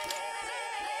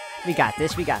 We got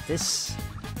this, we got this.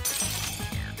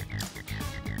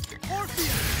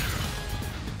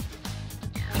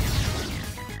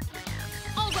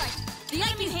 Alright, the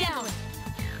enemy's down.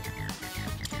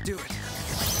 Do it.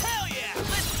 Hell yeah!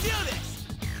 Let's do this!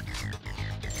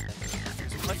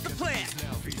 What's the plan?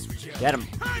 Get him.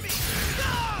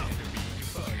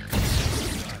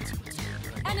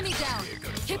 Enemy down!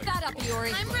 Keep that up,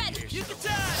 Iori. I'm ready. You can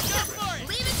turn! Go for it!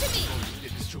 Leave it to me.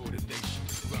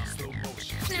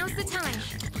 Now's the time.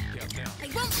 I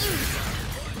won't lose.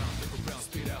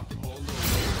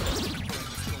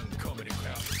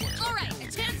 All right, a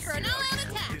chance for an all-out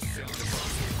attack.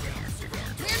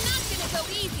 We're not gonna go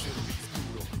easy.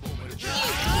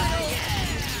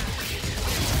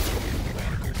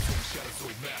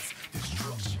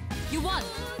 You won!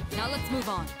 Now let's move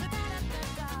on.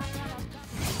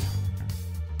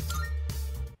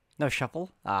 No shuffle?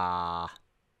 Ah.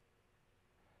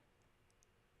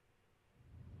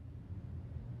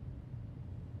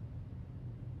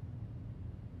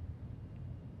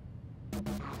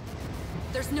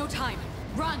 There's no time.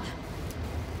 Run!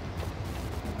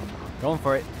 Going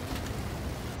for it.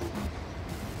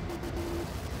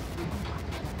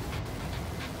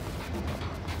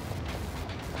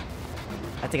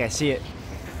 I think I see it.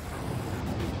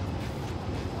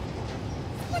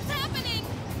 What's happening?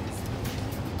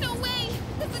 No way!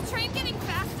 Is the train getting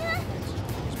faster?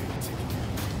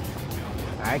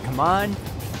 Alright, come on.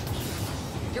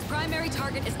 Your primary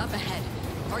target is up ahead.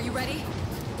 Are you ready?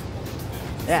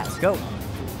 Yeah, let's go.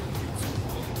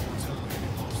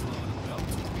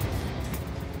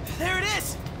 There it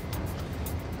is!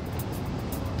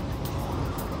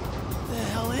 The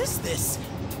hell is this?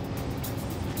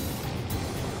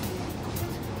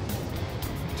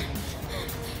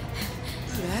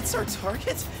 That's our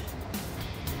target?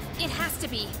 It has to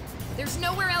be. There's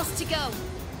nowhere else to go.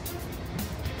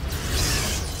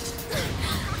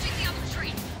 Approaching the other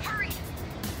train. Hurry!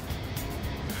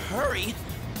 Hurry?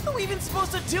 What are we even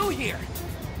supposed to do here?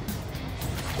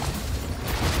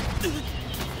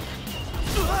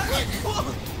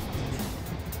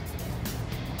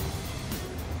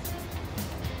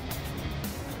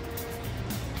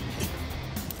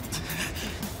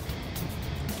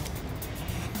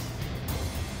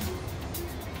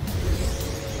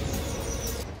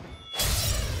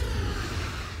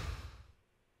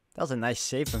 That was a nice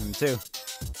save from him, too.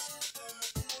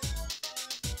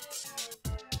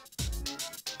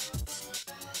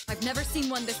 I've never seen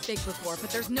one this big before, but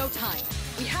there's no time.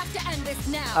 We have to end this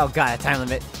now. Oh god, a time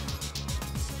limit.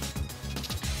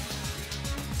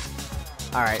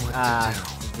 Alright,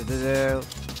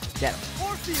 get him.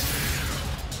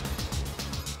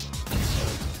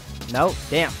 No,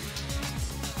 damn.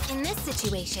 In this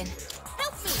situation,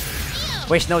 help me! Ew.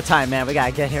 Waste no time, man. We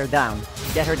gotta get her down.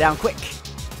 Get her down quick.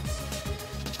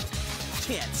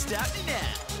 Can't stop me now.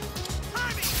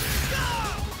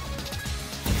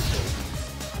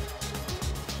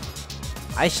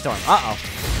 Ice storm. Uh-oh.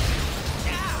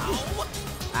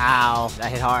 Ow,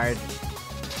 that hit hard.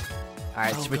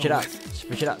 Alright, switch it up.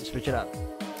 Switch it up, switch it up.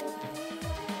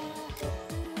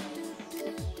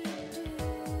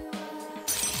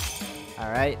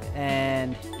 Alright,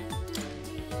 and...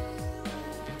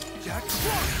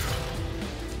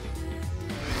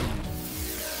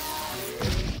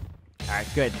 Alright,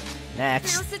 good.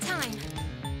 Next. Now's the time.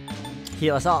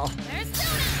 Heal us all. There's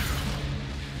Sona!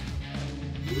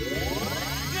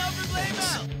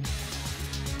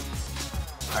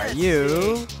 Alright,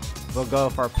 you will go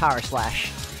for Power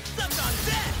Slash.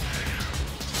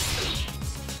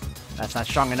 That's not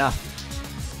strong enough.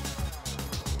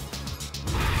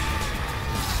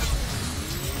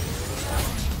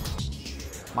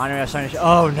 Monorail starting to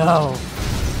oh no!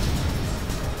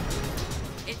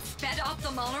 It sped up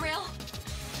the monorail?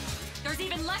 There's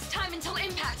even less time until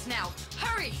impact now.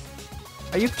 Hurry!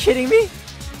 Are you kidding me?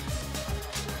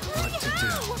 What to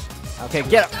do? Okay,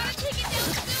 get him. Gotta take it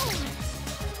down soon.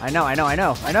 I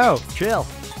know. Chill.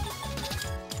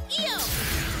 Ew.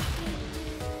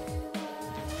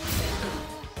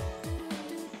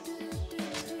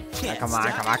 Ah,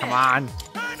 come on.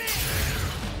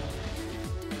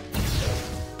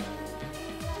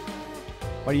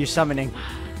 What are you summoning?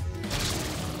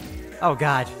 Oh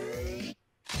God.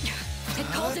 It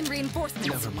calls in reinforcements.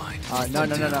 Never mind. No.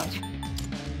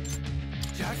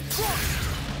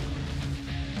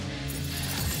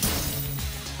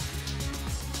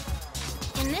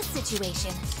 In this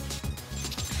situation,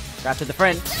 Grab to the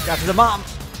friend. Grab to the mom.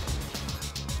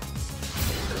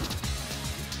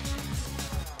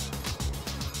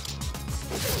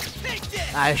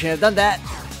 I shouldn't have done that.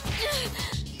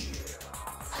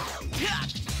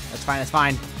 That's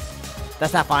fine.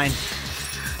 That's not fine.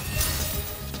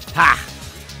 Ha!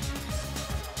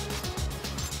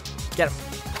 Get him.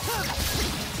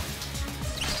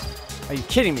 Are you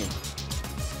kidding me?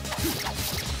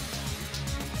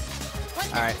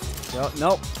 Alright.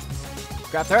 Nope.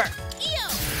 Grabbed her.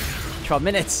 12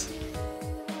 minutes.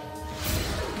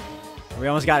 We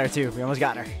almost got her too.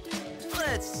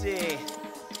 Let's see.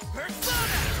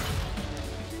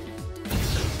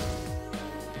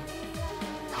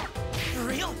 For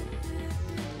real?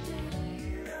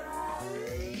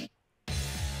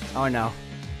 Oh no.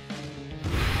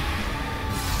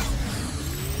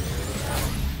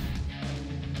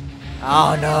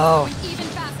 Oh no. Even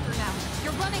faster now.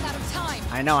 You're running out of time.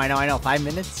 I know. 5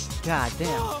 minutes? God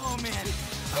damn. Oh man.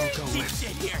 I'll go Deep with.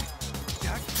 shit here.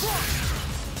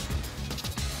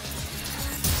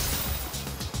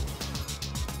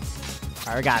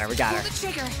 Alright, we got her. pull the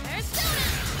trigger. There's Sona.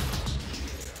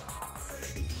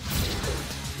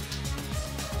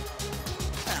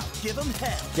 I'll give him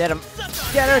hell. Get him.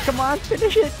 Get her, come on,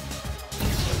 finish it.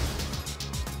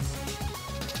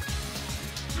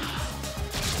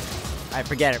 Alright,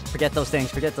 forget it. Forget those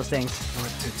things.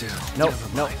 What to do? Nope.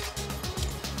 Never mind.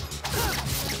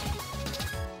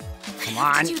 Come I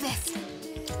have on. to do this.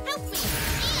 Help me.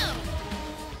 Ew.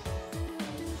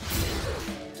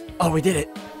 Oh, we did it.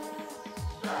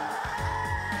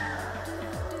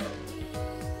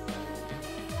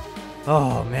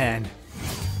 Oh, man.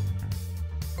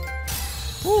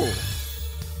 Ooh.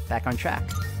 Back on track.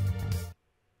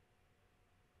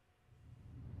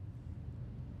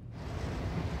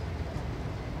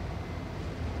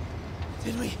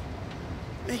 Did we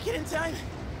make it in time?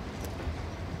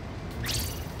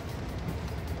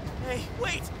 Hey,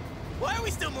 wait! Why are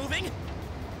we still moving?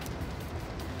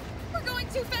 We're going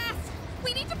too fast.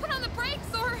 We need to put on the brakes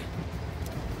or...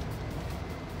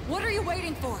 What are you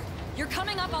waiting for? You're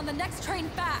coming up on the next train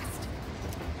fast.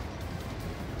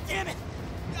 Damn it!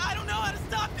 I don't know how to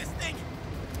stop this thing!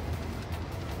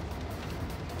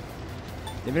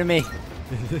 Give it to me.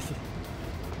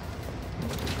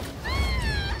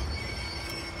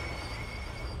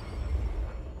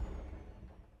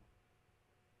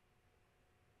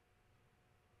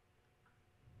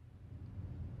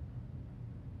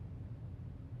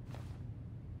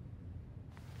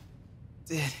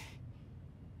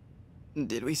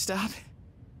 Did we stop?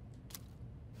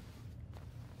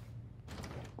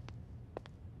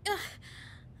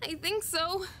 I think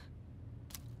so.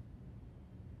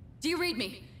 Do you read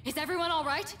me? Is everyone all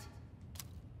right?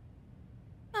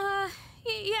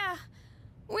 Yeah.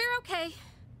 We're okay.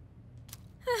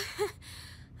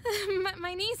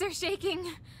 My knees are shaking.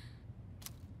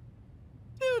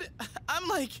 Dude, I'm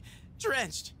like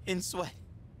drenched in sweat.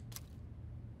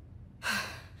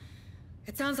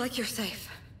 It sounds like you're safe.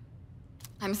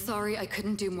 I'm sorry I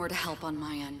couldn't do more to help on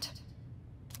my end.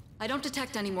 I don't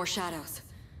detect any more shadows.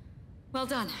 Well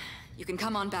done. You can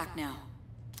come on back now.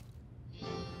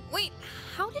 Wait,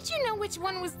 how did you know which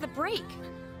one was the brake?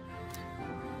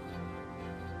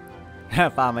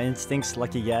 Found my instincts,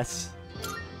 lucky guess.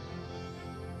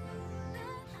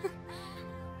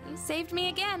 You saved me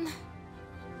again.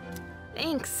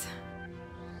 Thanks.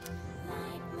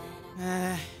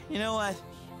 You know what?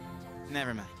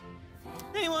 Never mind.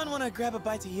 Anyone want to grab a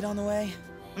bite to eat on the way?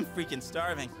 I'm freaking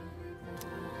starving.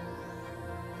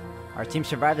 Our team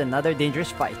survived another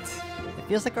dangerous fight. It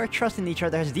feels like our trust in each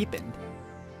other has deepened.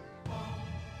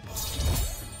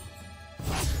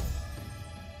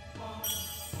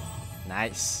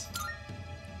 Nice.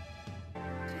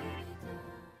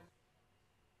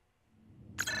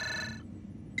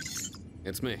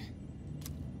 It's me.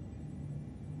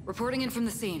 Reporting in from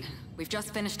the scene. We've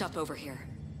just finished up over here.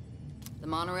 The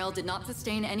monorail did not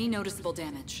sustain any noticeable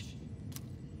damage.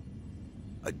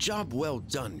 A job well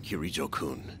done,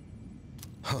 Kirijo-kun.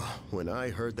 When I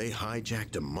heard they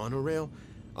hijacked a monorail,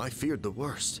 I feared the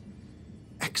worst.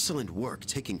 Excellent work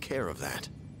taking care of that.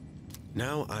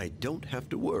 Now I don't have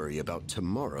to worry about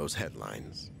tomorrow's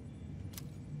headlines.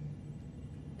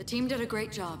 The team did a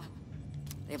great job.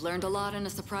 They've learned a lot in a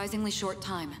surprisingly short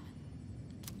time.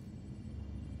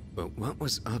 But what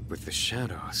was up with the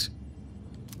Shadows?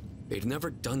 They'd never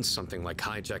done something like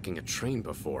hijacking a train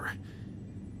before.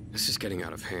 This is getting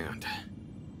out of hand.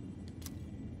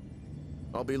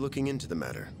 I'll be looking into the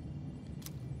matter.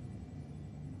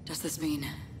 Does this mean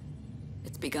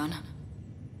it's begun?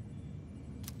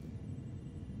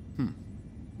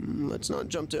 Let's not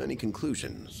jump to any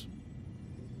conclusions.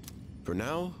 For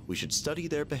now, we should study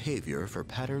their behavior for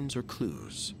patterns or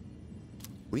clues.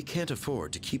 We can't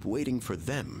afford to keep waiting for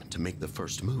them to make the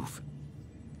first move.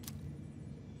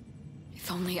 If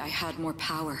only I had more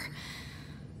power,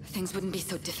 things wouldn't be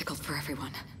so difficult for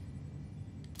everyone.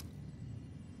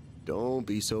 Don't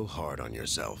be so hard on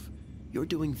yourself. You're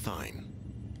doing fine.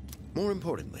 More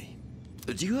importantly,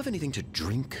 do you have anything to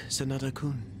drink,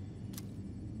 Sanada-kun?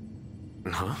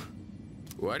 Huh?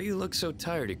 Why do you look so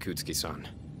tired, Ikutsuki-san?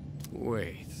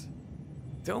 Wait.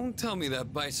 Don't tell me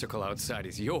that bicycle outside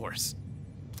is yours.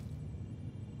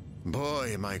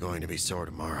 Boy, am I going to be sore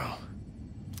tomorrow.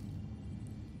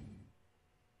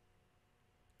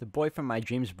 The boy from my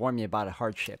dreams warned me about a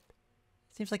hardship.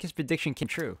 Seems like his prediction came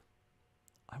true.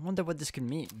 I wonder what this could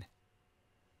mean.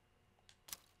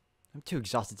 I'm too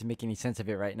exhausted to make any sense of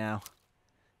it right now.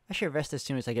 I should rest as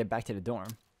soon as I get back to the dorm.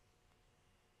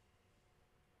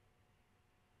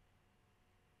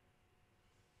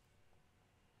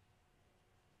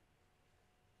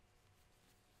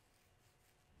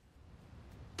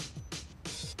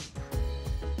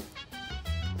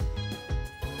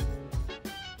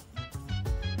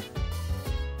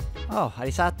 Oh,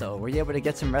 Arisato, were you able to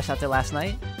get some rest after last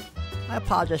night? I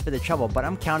apologize for the trouble, but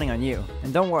I'm counting on you.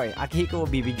 And don't worry, Akihiko will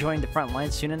be rejoining the front line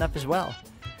soon enough as well.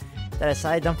 That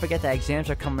aside, don't forget that exams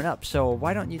are coming up, so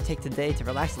why don't you take today to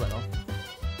relax a little?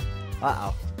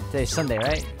 Uh-oh. Today's Sunday,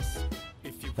 right?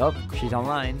 Oh, she's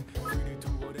online.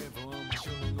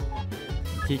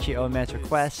 Kichi Old Man's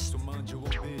request.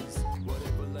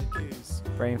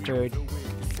 Brain food.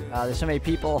 There's so many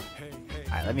people.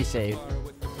 Alright, let me save.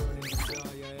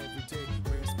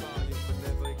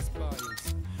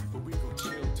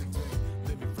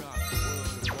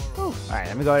 Alright,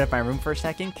 let me go to my room for a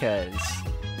second, cause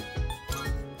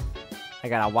I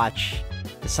gotta watch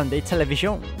the Sunday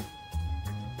television.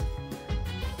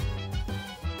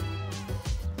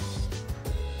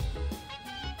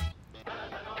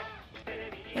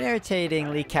 An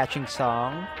irritatingly catching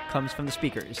song comes from the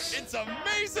speakers. It's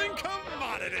amazing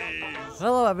commodities!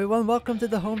 Hello everyone, welcome to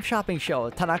the Home Shopping Show,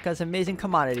 Tanaka's Amazing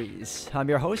Commodities. I'm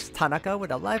your host, Tanaka,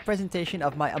 with a live presentation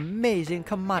of my amazing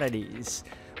commodities.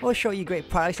 We'll show you great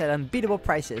products at unbeatable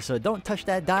prices, so don't touch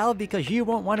that dial because you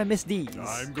won't want to miss these.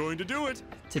 I'm going to do it!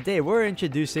 Today we're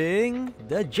introducing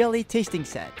the Jelly Tasting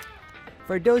Set.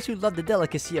 For those who love the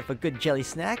delicacy of a good jelly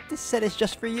snack, this set is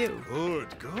just for you. Good,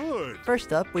 good.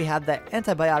 First up, we have the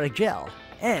antibiotic gel.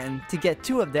 And to get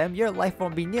 2 of them, your life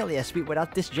won't be nearly as sweet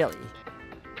without this jelly.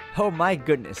 Oh my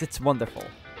goodness, it's wonderful.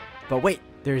 But wait,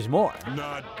 there's more.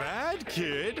 Not bad,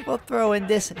 kid. We'll throw in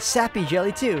this sappy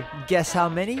jelly too. Guess how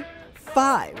many?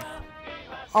 5.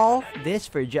 All this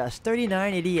for just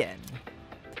 39.80 yen.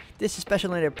 This is special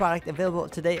limited product available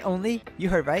today only. You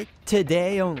heard right,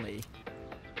 today only.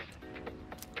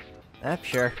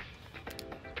 Sure.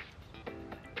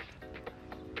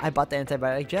 I bought the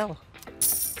antibiotic gel.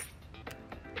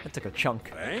 That took a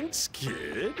chunk. Thanks,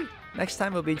 kid. Next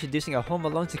time we'll be introducing a Home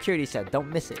Alone security set. Don't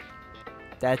miss it.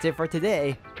 That's it for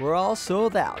today. We're all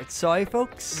sold out. Sorry,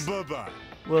 folks. Bye-bye.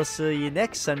 We'll see you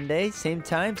next Sunday, same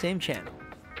time, same channel.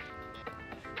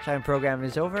 Shopping program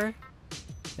is over.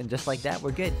 And just like that,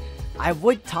 we're good. I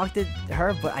would talk to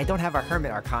her, but I don't have a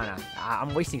Hermit Arcana.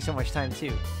 I'm wasting so much time,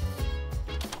 too.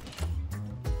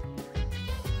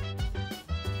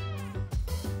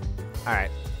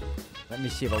 Alright. Let me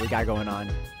see what we got going on.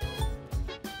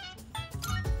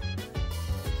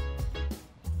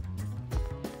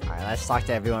 Alright, let's talk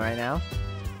to everyone right now.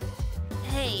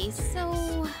 Hey,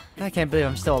 so... I can't believe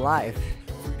I'm still alive.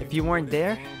 If you weren't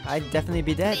there, I'd definitely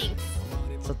be dead. Thanks.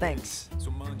 So thanks.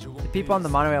 The people on the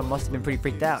monorail must have been pretty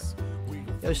freaked out.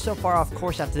 It was so far off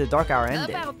course after the dark hour ended.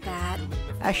 About that.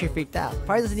 Actually freaked out.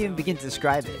 Probably doesn't even begin to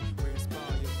describe it.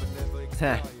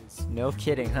 Heh. No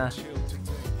kidding, huh?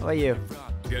 How about you?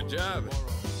 Good job.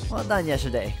 Well done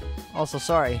yesterday. Also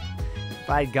sorry. If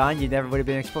I had gone, you never would have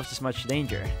been exposed to so much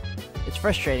danger. It's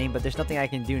frustrating, but there's nothing I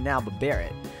can do now but bear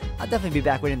it. I'll definitely be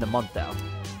back within the month, though.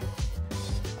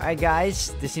 Alright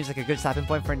guys, this seems like a good stopping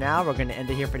point for now. We're going to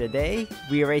end it here for today.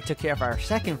 We already took care of our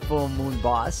second full moon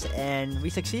boss, and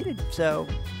we succeeded. So,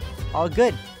 all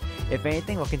good. If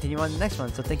anything, we'll continue on the next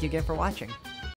one. So thank you again for watching.